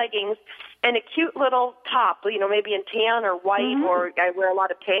black leggings and a cute little top, maybe in tan or white, or I wear a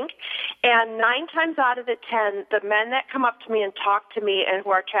lot of pink. And 9 times out of the 10, the men that come up to me and talk to me and who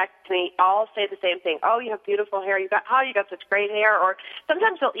are attracted to me all say the same thing. Oh, you have beautiful hair. You got such great hair. Or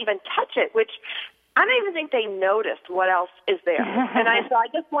sometimes they'll even touch it, which I don't even think they noticed what else is there. And so I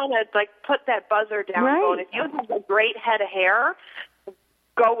just want to put that buzzer down. Right. Going, if you have a great head of hair,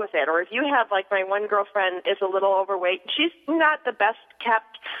 go with it. Or if you have, my one girlfriend is a little overweight, she's not the best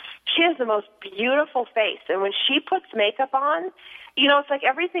kept. She has the most beautiful face, and when she puts makeup on, it's like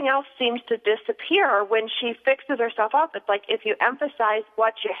everything else seems to disappear when she fixes herself up. It's like if you emphasize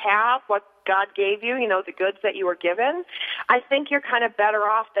what you have, what God gave you, the goods that you were given, I think you're kind of better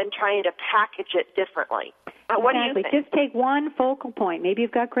off than trying to package it differently. What do you think? Just take one focal point. Maybe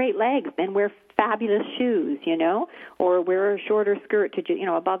you've got great legs, then wear fabulous shoes, or wear a shorter skirt to just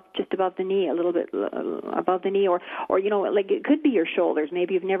above the knee, a little bit above the knee, or it could be your shoulders.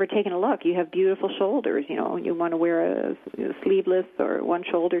 Maybe you've never taken a look. You have beautiful shoulders, you want to wear a sleeveless or one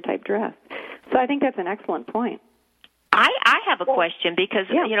shoulder type dress. So I think that's an excellent point. I have a question because,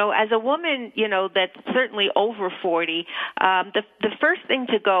 as a woman, that's certainly over 40, the first thing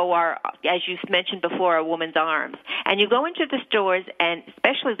to go are, as you mentioned before, a woman's arms. And you go into the stores, and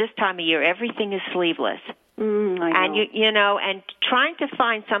especially this time of year, everything is sleeveless. I know. And and trying to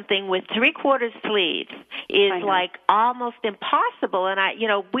find something with 3/4 sleeves is almost impossible. And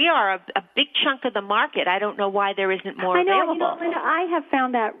we are a big chunk of the market. I don't know why there isn't more available. Linda, I have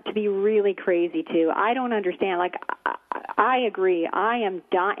found that to be really crazy too. I don't understand. I agree. I am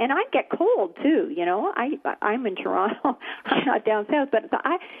dying, and I get cold too. I'm in Toronto. I'm not down south, but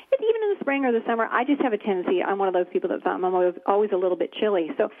even in the spring or the summer, I just have a tendency. I'm one of those people that I'm always a little bit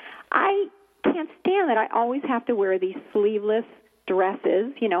chilly. So I can't stand that I always have to wear these sleeveless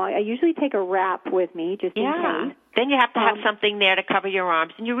dresses. I usually take a wrap with me just in case. Then you have to have something there to cover your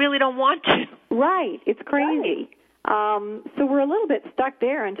arms, and you really don't want to. Right. It's crazy. Right. So we're a little bit stuck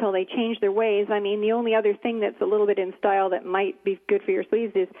there until they change their ways. I mean, the only other thing that's a little bit in style that might be good for your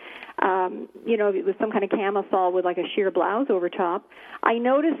sleeves is, with some kind of camisole with a sheer blouse over top. I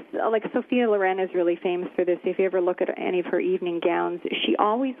noticed, Sophia Loren is really famous for this. If you ever look at any of her evening gowns, she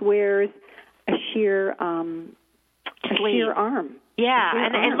always wears a sheer arm. Yeah,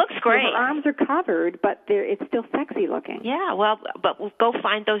 and it looks great. So her arms are covered, but it's still sexy looking. Yeah, but we'll go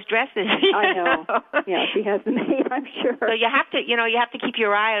find those dresses. I know. Yeah, she has them made, I'm sure. So you have to keep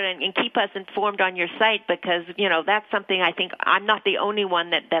your eye out and keep us informed on your site because, that's something I think I'm not the only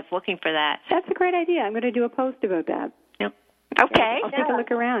one that's looking for that. That's a great idea. I'm going to do a post about that. Yep. Okay. I'll take a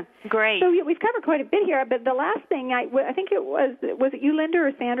look around. Great. So we've covered quite a bit here, but the last thing, I think it was it you, Linda,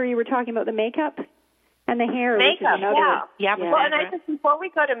 or Sandra, you were talking about the makeup? And the hair. Makeup, yeah. Well, and I just, before we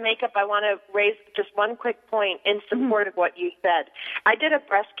go to makeup, I want to raise just one quick point in support of what you said. I did a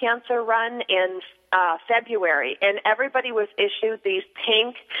breast cancer run in February, and everybody was issued these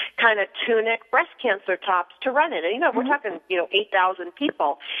pink kind of tunic breast cancer tops to run in. And, we're talking, 8,000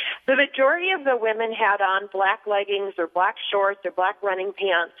 people. The majority of the women had on black leggings or black shorts or black running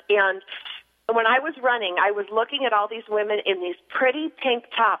pants, and when I was running, I was looking at all these women in these pretty pink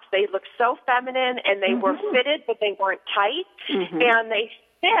tops. They looked so feminine, and they were fitted, but they weren't tight, and they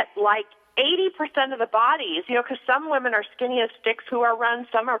fit like 80% of the bodies, because some women are skinny as sticks who are run,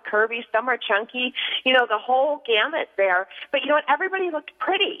 some are curvy, some are chunky, the whole gamut there. But, everybody looked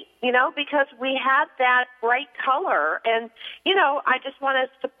pretty, because we had that bright color. And, I just want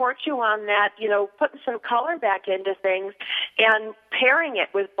to support you on that, putting some color back into things and pairing it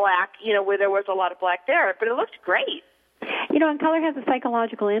with black, where there was a lot of black there. But it looked great. You know, and color has a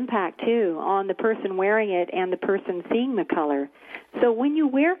psychological impact, too, on the person wearing it and the person seeing the color. So when you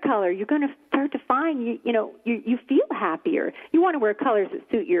wear color, you're going to start to find, you feel happier. You want to wear colors that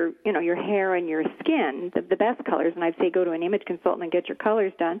suit your hair and your skin, the best colors, and I'd say go to an image consultant and get your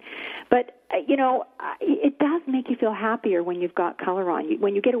colors done. But, it does make you feel happier when you've got color on.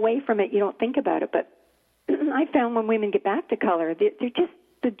 When you get away from it, you don't think about it. But I found when women get back to color, they're just,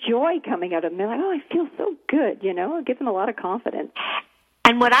 the joy coming out of them, they're like, oh, I feel so good, it gives them a lot of confidence.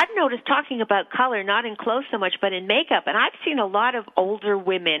 And what I've noticed talking about color, not in clothes so much, but in makeup, and I've seen a lot of older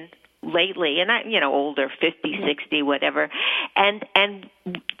women lately, and older, 50, 60, whatever, and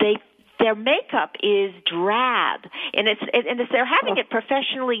their makeup is drab, and they're having it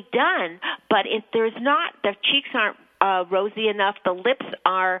professionally done, but if there's not, their cheeks aren't rosy enough, the lips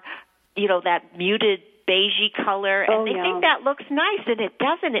are, that muted beigey color, and they think that looks nice, and it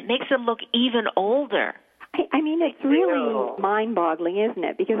doesn't. It makes them look even older. I mean, it's really mind-boggling, isn't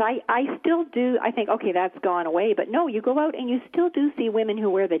it? Because I still do, I think, okay, that's gone away. But no, you go out and you still do see women who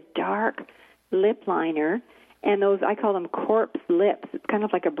wear the dark lip liner and those, I call them corpse lips. It's kind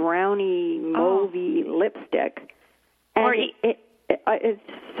of like a brownie, mauvey lipstick. And it's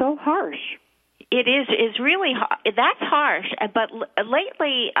so harsh. It is really that's harsh, but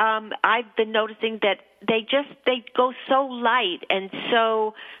lately I've been noticing that they go so light and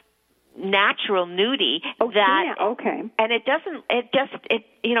so natural, nudie and it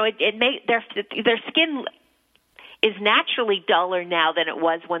make their skin is naturally duller now than it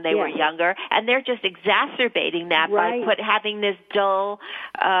was when they were younger, and they're just exacerbating that by having this dull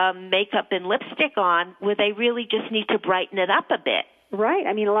makeup and lipstick on, where they really just need to brighten it up a bit. Right.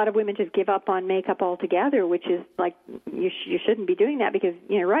 I mean, a lot of women just give up on makeup altogether, which is like, you shouldn't be doing that because,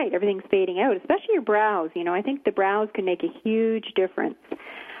 right, everything's fading out, especially your brows. I think the brows can make a huge difference.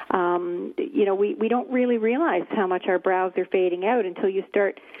 We don't really realize how much our brows are fading out until you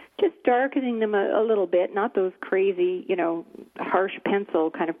start just darkening them a little bit, not those crazy, harsh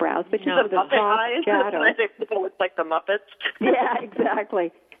pencil kind of brows, but just a soft shadow. It looks like the Muppets. Yeah,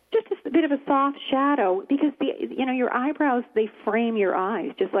 exactly. Just a bit of a soft shadow, because your eyebrows, they frame your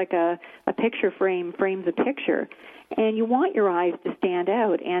eyes just like a picture frame frames a picture, and you want your eyes to stand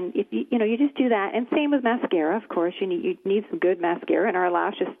out. And if you just do that, and same with mascara, of course, you need some good mascara. And our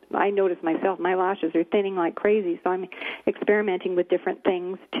lashes, I notice myself, my lashes are thinning like crazy, so I'm experimenting with different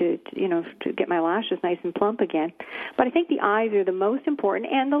things to get my lashes nice and plump again. But I think the eyes are the most important,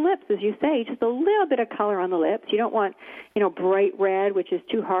 and the lips, as you say, just a little bit of color on the lips. You don't want bright red, which is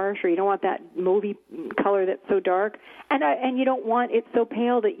too harsh, or you don't want that mauvey color that's so dark, and you don't want it so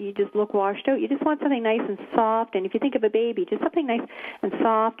pale that you just look washed out. You just want something nice and soft, and if you think of a baby, just something nice and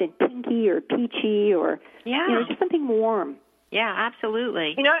soft and pinky or peachy, or just something warm. Yeah,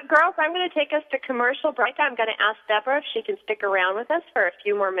 absolutely. Girls, I'm going to take us to commercial break. I'm going to ask Deborah if she can stick around with us for a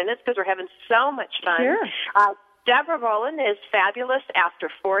few more minutes because we're having so much fun. Sure. Deborah Boland is fabulous after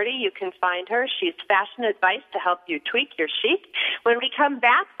 40. You can find her. She's fashion advice to help you tweak your chic. When we come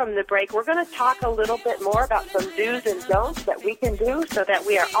back from the break, we're going to talk a little bit more about some do's and don'ts that we can do so that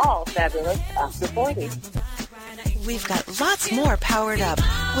we are all fabulous after 40. We've got lots more Powered Up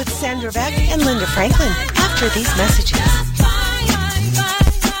with Sandra Beck and Linda Franklin after these messages.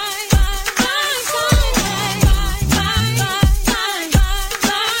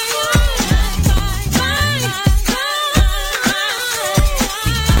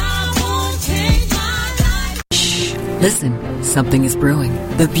 Listen, something is brewing.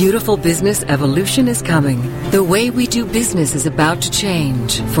 The beautiful business evolution is coming. The way we do business is about to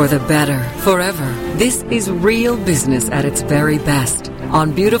change. For the better. Forever. This is real business at its very best.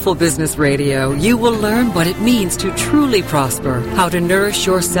 On Beautiful Business Radio, you will learn what it means to truly prosper, how to nourish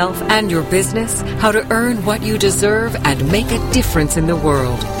yourself and your business, how to earn what you deserve and make a difference in the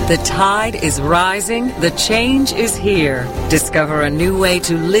world. The tide is rising. The change is here. Discover a new way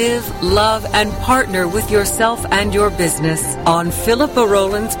to live, love, and partner with yourself and your business on Philippa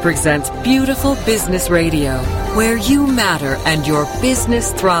Rowlands Presents Beautiful Business Radio, where you matter and your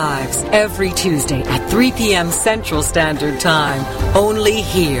business thrives, every Tuesday at 3 p.m. Central Standard Time, only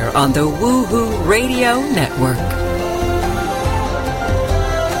here on the Woohoo Radio Network.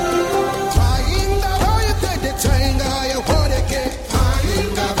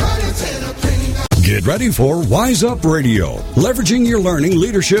 Get ready for Wise Up Radio, leveraging your learning,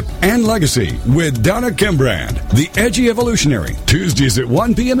 leadership, and legacy with Donna Kimbrand, the Edgy Evolutionary, Tuesdays at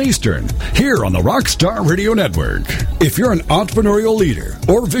 1 p.m. Eastern, here on the Rockstar Radio Network. If you're an entrepreneurial leader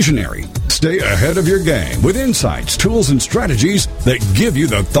or visionary, Stay ahead of your game with insights, tools, and strategies that give you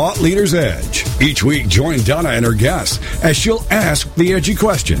the thought leader's edge. Each week, join Donna and her guests as she'll ask the edgy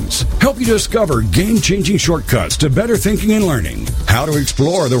questions, help you discover game-changing shortcuts to better thinking and learning, how to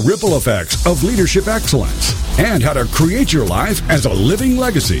explore the ripple effects of leadership excellence, and how to create your life as a living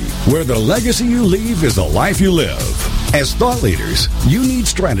legacy, where the legacy you leave is the life you live. As thought leaders, you need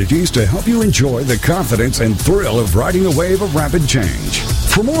strategies to help you enjoy the confidence and thrill of riding the wave of rapid change.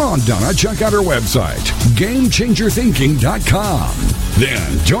 For more on Donna, check out her website, GameChangerThinking.com.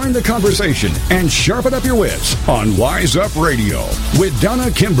 Then join the conversation and sharpen up your wits on Wise Up Radio with Donna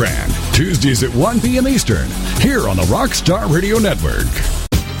Kimbrand, Tuesdays at 1 p.m. Eastern, here on the Rockstar Radio Network.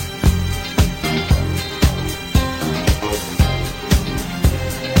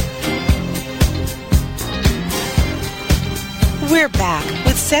 We're back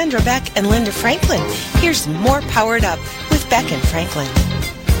with Sandra Beck and Linda Franklin. Here's more Powered Up with Beck and Franklin.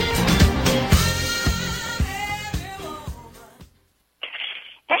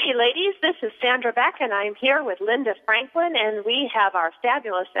 Hey, ladies, this is Sandra Beck, and I'm here with Linda Franklin, and we have our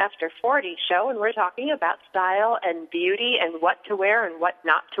fabulous After 40 show, and we're talking about style and beauty and what to wear and what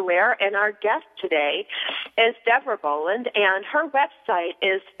not to wear. And our guest today is Deborah Boland, and her website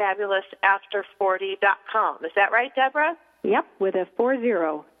is fabulousafter40.com. Is that right, Deborah? Yep, with a 40.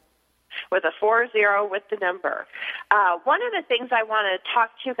 With a 40 with the number. One of the things I want to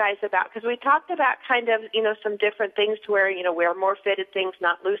talk to you guys about, because we talked about kind of, some different things to wear, wear more fitted things,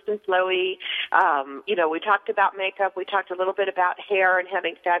 not loose and flowy. We talked about makeup. We talked a little bit about hair and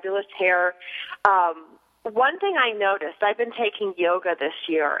having fabulous hair. One thing I noticed, I've been taking yoga this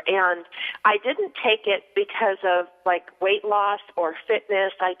year, and I didn't take it because of, weight loss or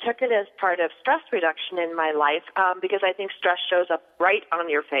fitness. I took it as part of stress reduction in my life because I think stress shows up right on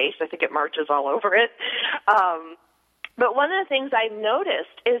your face. I think it marches all over it. But one of the things I've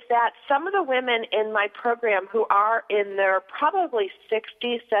noticed is that some of the women in my program who are in their probably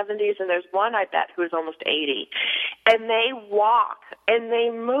 60s, 70s, and there's one, I bet, who's almost 80, and they walk and they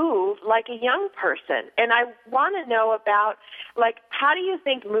move like a young person. And I want to know about, how do you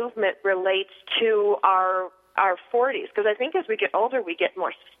think movement relates to our 40s? Because I think as we get older, we get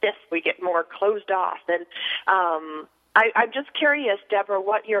more stiff, we get more closed off. And I'm just curious, Deborah,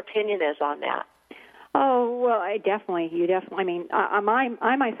 what your opinion is on that. Oh, well, I mean,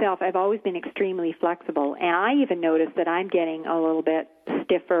 I myself, I've always been extremely flexible, and I even notice that I'm getting a little bit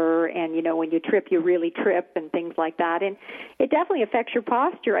stiffer, and, when you trip, you really trip and things like that, and it definitely affects your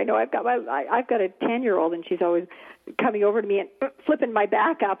posture. I know I've got a 10-year-old, and she's always coming over to me and flipping my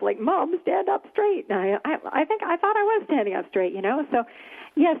back up like, Mom, stand up straight. And I thought I was standing up straight, so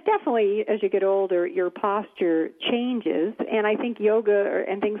yes, definitely, as you get older, your posture changes, and I think yoga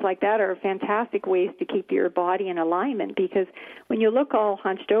and things like that are fantastic ways to keep your body in alignment, because when you look all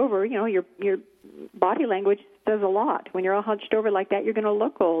hunched over, your body language says a lot. When you're all hunched over like that, you're going to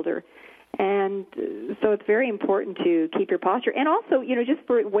look older. And so it's very important to keep your posture. And also, just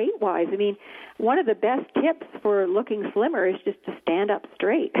for weight-wise, I mean, one of the best tips for looking slimmer is just to stand up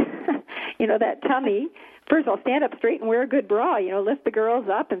straight. That tummy. First of all, stand up straight and wear a good bra. Lift the girls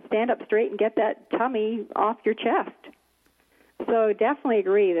up and stand up straight and get that tummy off your chest. So definitely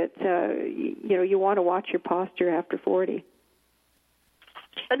agree that, you want to watch your posture after 40.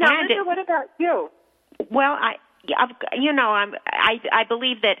 Now, Linda, what about you? Well, I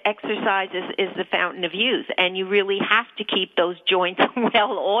believe that exercise is the fountain of youth, and you really have to keep those joints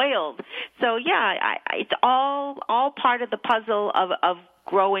well oiled. So yeah, it's all part of the puzzle of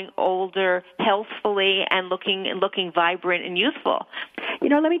growing older healthfully and looking vibrant and youthful.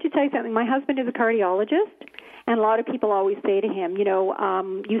 Let me just tell you something. My husband is a cardiologist, and a lot of people always say to him,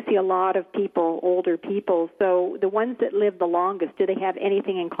 you see a lot of people, older people, so the ones that live the longest, do they have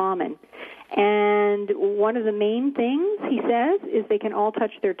anything in common? And one of the main things, he says, is they can all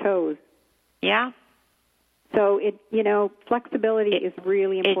touch their toes. Yeah. So flexibility is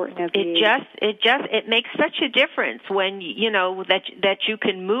really important as we age. It makes such a difference when that you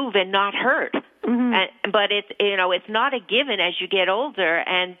can move and not hurt. Mm-hmm. But it's not a given as you get older,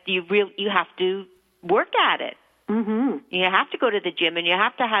 and you have to work at it. Mm-hmm. You have to go to the gym, and you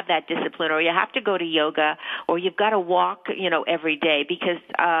have to have that discipline, or you have to go to yoga, or you've got to walk, every day, because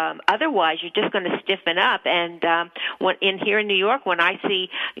otherwise you're just going to stiffen up. And here in New York, when I see,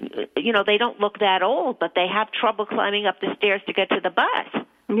 they don't look that old, but they have trouble climbing up the stairs to get to the bus.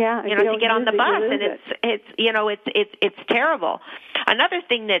 Yeah, to get on the bus, and it's terrible. Another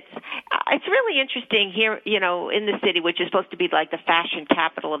thing it's really interesting here, in the city, which is supposed to be like the fashion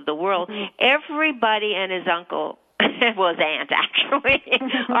capital of the world. Mm-hmm. Everybody and his uncle, well, his aunt actually,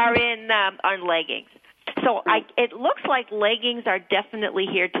 are in leggings. So it looks like leggings are definitely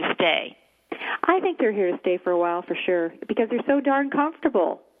here to stay. I think they're here to stay for a while for sure because they're so darn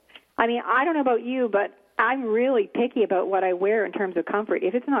comfortable. I mean, I don't know about you, but I'm really picky about what I wear in terms of comfort.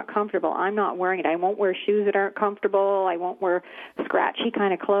 If it's not comfortable, I'm not wearing it. I won't wear shoes that aren't comfortable. I won't wear scratchy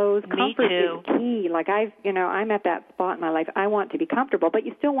kind of clothes. Me Comfort too. is key. Like I'm at that spot in my life. I want to be comfortable, but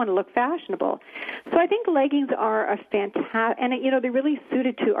you still want to look fashionable. So I think leggings are a fantastic, and they're really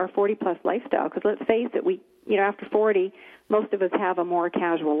suited to our 40-plus lifestyle. Because let's face it, after 40, most of us have a more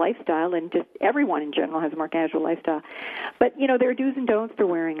casual lifestyle, and just everyone in general has a more casual lifestyle. But, there are do's and don'ts for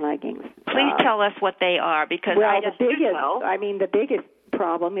wearing leggings. Please tell us what they are, because the biggest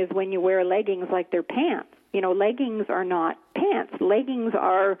problem is when you wear leggings like they're pants. Leggings are not pants. Leggings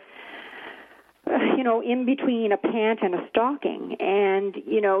are, in between a pant and a stocking. And,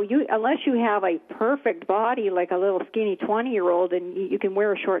 unless you have a perfect body like a little skinny 20-year-old and you can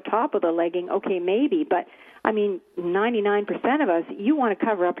wear a short top with a legging, okay, maybe. But, 99% of us, you want to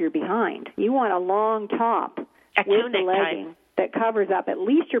cover up your behind. You want a long top with the legging type that covers up at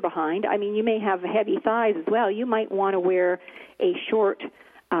least your behind. You may have heavy thighs as well. You might want to wear a short,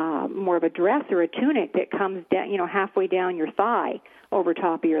 more of a dress or a tunic that comes down, halfway down your thigh over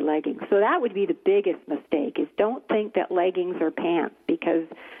top of your leggings. So that would be the biggest mistake, is don't think that leggings are pants, because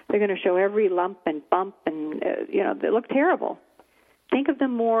they're going to show every lump and bump and, they look terrible. Think of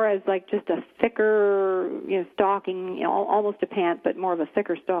them more as like just a thicker, stocking, almost a pant, but more of a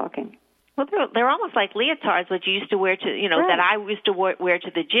thicker stocking. Well, they're almost like leotards, which you used to wear to, right. that I used to wear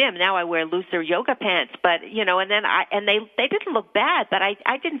to the gym. Now I wear looser yoga pants, but and they didn't look bad, but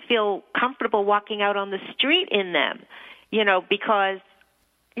I didn't feel comfortable walking out on the street in them, because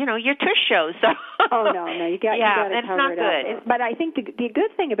your tush shows. So oh no, you got to cover it up. But I think the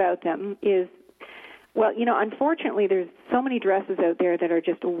good thing about them is, well, unfortunately, there's so many dresses out there that are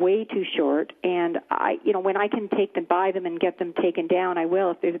just way too short, and when I can buy them and get them taken down, I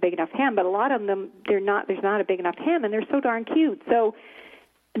will if there's a big enough hem. But a lot of them, there's not a big enough hem, and they're so darn cute. So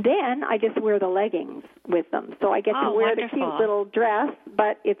then I just wear the leggings with them. So I get to wear the cute little dress,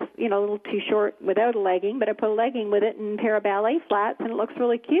 but it's a little too short without a legging. But I put a legging with it and a pair of ballet flats, and it looks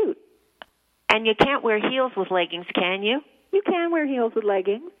really cute. And you can't wear heels with leggings, can you? You can wear heels with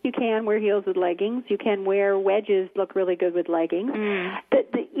leggings. You can wear wedges, look really good with leggings.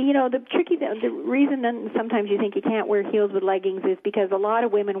 The reason then sometimes you think you can't wear heels with leggings is because a lot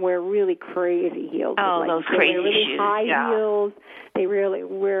of women wear really crazy heels. Oh, those crazy shoes. They wear really high heels. They really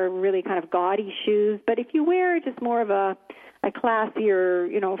wear really kind of gaudy shoes. But if you wear just more of a classier,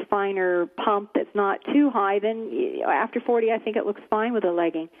 finer pump that's not too high, then after 40, I think it looks fine with a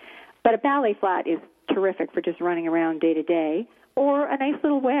legging. But a ballet flat is terrific for just running around day to day, or a nice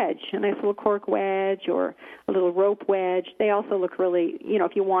little wedge, a nice little cork wedge or a little rope wedge. They also look really,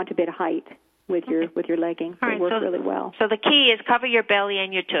 if you want a bit of height with your leggings, they work really well. So the key is cover your belly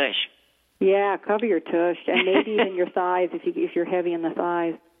and your tush. Yeah, cover your tush and maybe even your thighs if you're heavy in the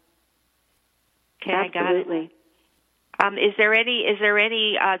thighs. Okay, absolutely. I got it. Is there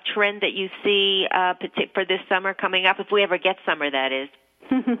any trend that you see for this summer coming up, if we ever get summer, that is?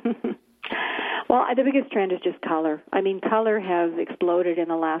 Well, the biggest trend is just color. Color has exploded in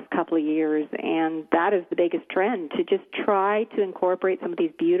the last couple of years, and that is the biggest trend, to just try to incorporate some of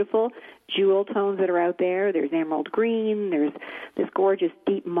these beautiful jewel tones that are out there. There's emerald green, there's this gorgeous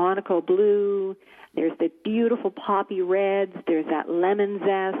deep Monaco blue, there's the beautiful poppy reds, there's that lemon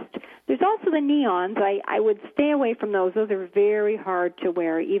zest. There's also the neons. I would stay away from those. Those are very hard to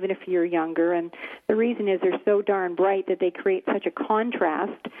wear, even if you're younger, and the reason is they're so darn bright that they create such a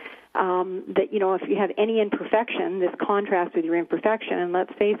contrast that, if you have any imperfection, this contrast with your imperfection, and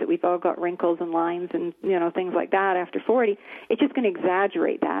let's face it, we've all got wrinkles and lines and, things like that after 40, it's just going to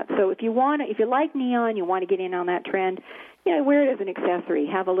exaggerate that. So if you like neon, you want to get in on that trend, wear it as an accessory.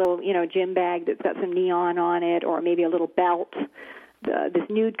 Have a little, gym bag that's got some neon on it, or maybe a little belt. This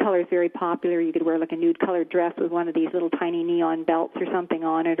nude color is very popular. You could wear like a nude colored dress with one of these little tiny neon belts or something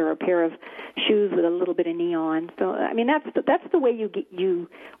on it, or a pair of shoes with a little bit of neon. So that's the way you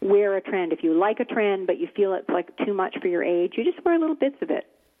wear a trend. If you like a trend but you feel it's like too much for your age, you just wear little bits of it.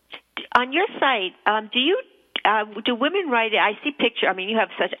 On your site, do women write? I see pictures. You have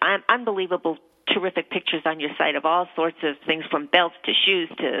such unbelievable, terrific pictures on your site of all sorts of things, from belts to shoes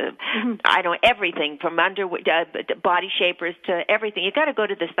to everything, from body shapers to everything. You got to go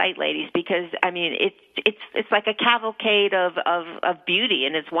to the site, ladies, because it's like a cavalcade of beauty,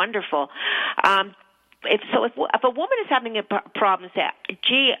 and it's wonderful. If a woman is having a problem, say,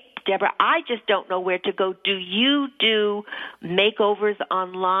 gee, Deborah, I just don't know where to go. Do you do makeovers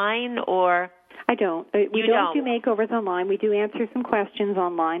online, or? I don't. We don't do makeovers online. We do answer some questions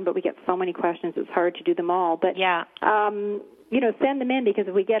online, but we get so many questions it's hard to do them all. But send them in, because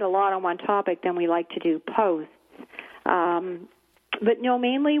if we get a lot on one topic, then we like to do posts. But no,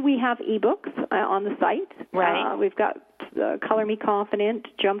 mainly we have ebooks on the site. Right. We've got Color Me Confident,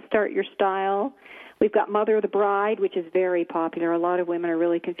 Jumpstart Your Style. We've got Mother of the Bride, which is very popular. A lot of women are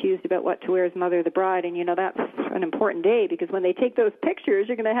really confused about what to wear as Mother of the Bride, and, that's an important day, because when they take those pictures,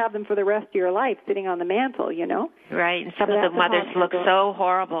 you're going to have them for the rest of your life sitting on the mantle, Right, and some of the mothers look so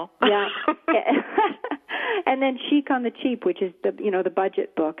horrible. Yeah. And then Chic on the Cheap, which is the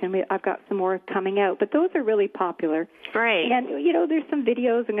budget book, and I've got some more coming out. But those are really popular. Great. And, there's some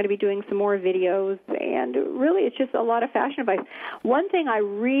videos. I'm going to be doing some more videos, and really it's just a lot of fashion advice. One thing I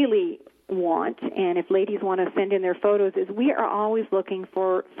really want, and if ladies want to send in their photos, is we are always looking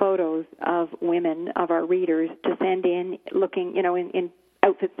for photos of women, of our readers, to send in looking, in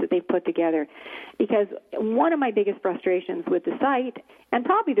outfits that they've put together. Because one of my biggest frustrations with the site, and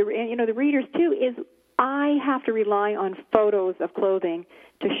probably the readers too, is I have to rely on photos of clothing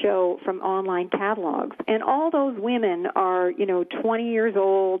to show from online catalogs. And all those women are, 20 years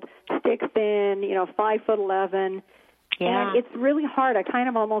old, stick thin, 5'11". Yeah. And it's really hard. I kind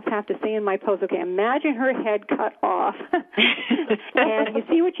of almost have to say in my post, okay, imagine her head cut off. And you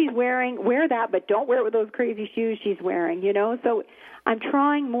see what she's wearing, wear that, but don't wear it with those crazy shoes she's wearing, So I'm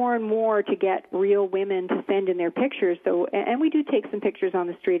trying more and more to get real women to send in their pictures. So, and we do take some pictures on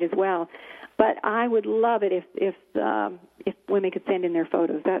the street as well. But I would love it if women could send in their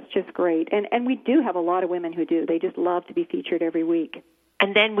photos. That's just great. And we do have a lot of women who do. They just love to be featured every week.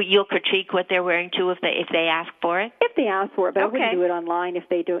 And then you'll critique what they're wearing too if they ask for it? If they ask for it, but I wouldn't do it online if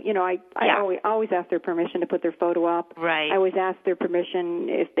they don't. I always ask their permission to put their photo up. Right. I always ask their permission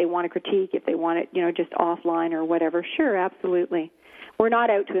if they want to critique, if they want it, just offline or whatever. Sure, absolutely. We're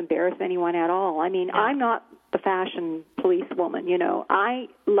not out to embarrass anyone at all. I mean, I'm not the fashion police woman, I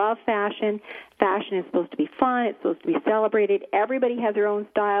love fashion. Fashion is supposed to be fun. It's supposed to be celebrated. Everybody has their own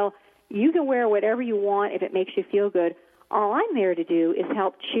style. You can wear whatever you want if it makes you feel good. All I'm there to do is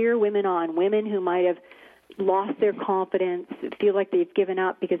help cheer women on, women who might have lost their confidence, feel like they've given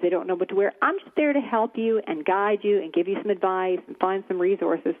up because they don't know what to wear. I'm just there to help you and guide you and give you some advice and find some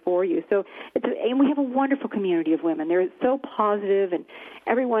resources for you. So, and we have a wonderful community of women. They're so positive, and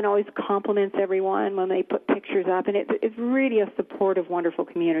everyone always compliments everyone when they put pictures up, and it's really a supportive, wonderful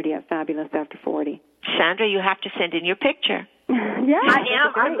community at Fabulous After 40. Sandra, you have to send in your picture. Yeah, I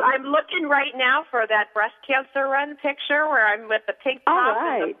am. I'm looking right now for that breast cancer run picture where I'm with the pink top. All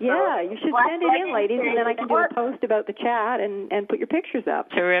right, yeah, you should send it in, ladies, and then I can do a post about the chat and put your pictures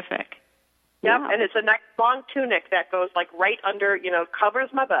up. Terrific. Yep, yeah. And it's a nice long tunic that goes like right under, covers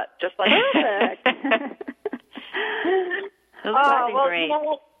my butt, just like perfect. Great.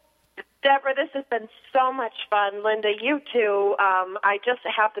 Deborah, this has been so much fun. Linda, you too. I just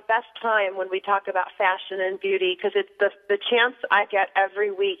have the best time when we talk about fashion and beauty, because it's the chance I get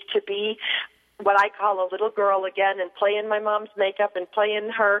every week to be what I call a little girl again and play in my mom's makeup and play in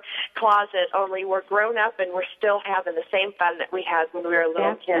her closet, only we're grown up and we're still having the same fun that we had when we were a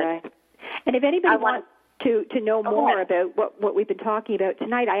little kid. Right. And if anybody wants to know more about what we've been talking about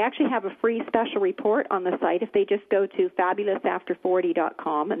tonight, I actually have a free special report on the site. If they just go to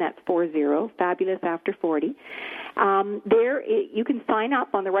fabulousafter40.com, and that's 40, fabulousafter40, there you can sign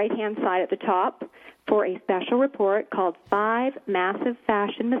up on the right-hand side at the top for a special report called 5 Massive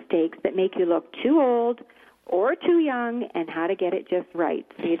Fashion Mistakes That Make You Look Too Old or Too Young, and How to Get It Just Right.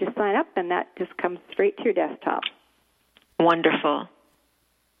 So you just sign up, and that just comes straight to your desktop. Wonderful.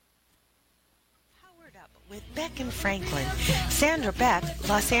 With Beck and Franklin. Sandra Beck,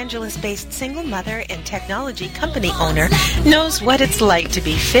 Los Angeles-based single mother and technology company owner, knows what it's like to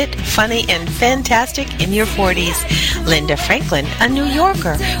be fit, funny, and fantastic in your 40s. Linda Franklin, a New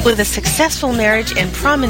Yorker with a successful marriage and prominent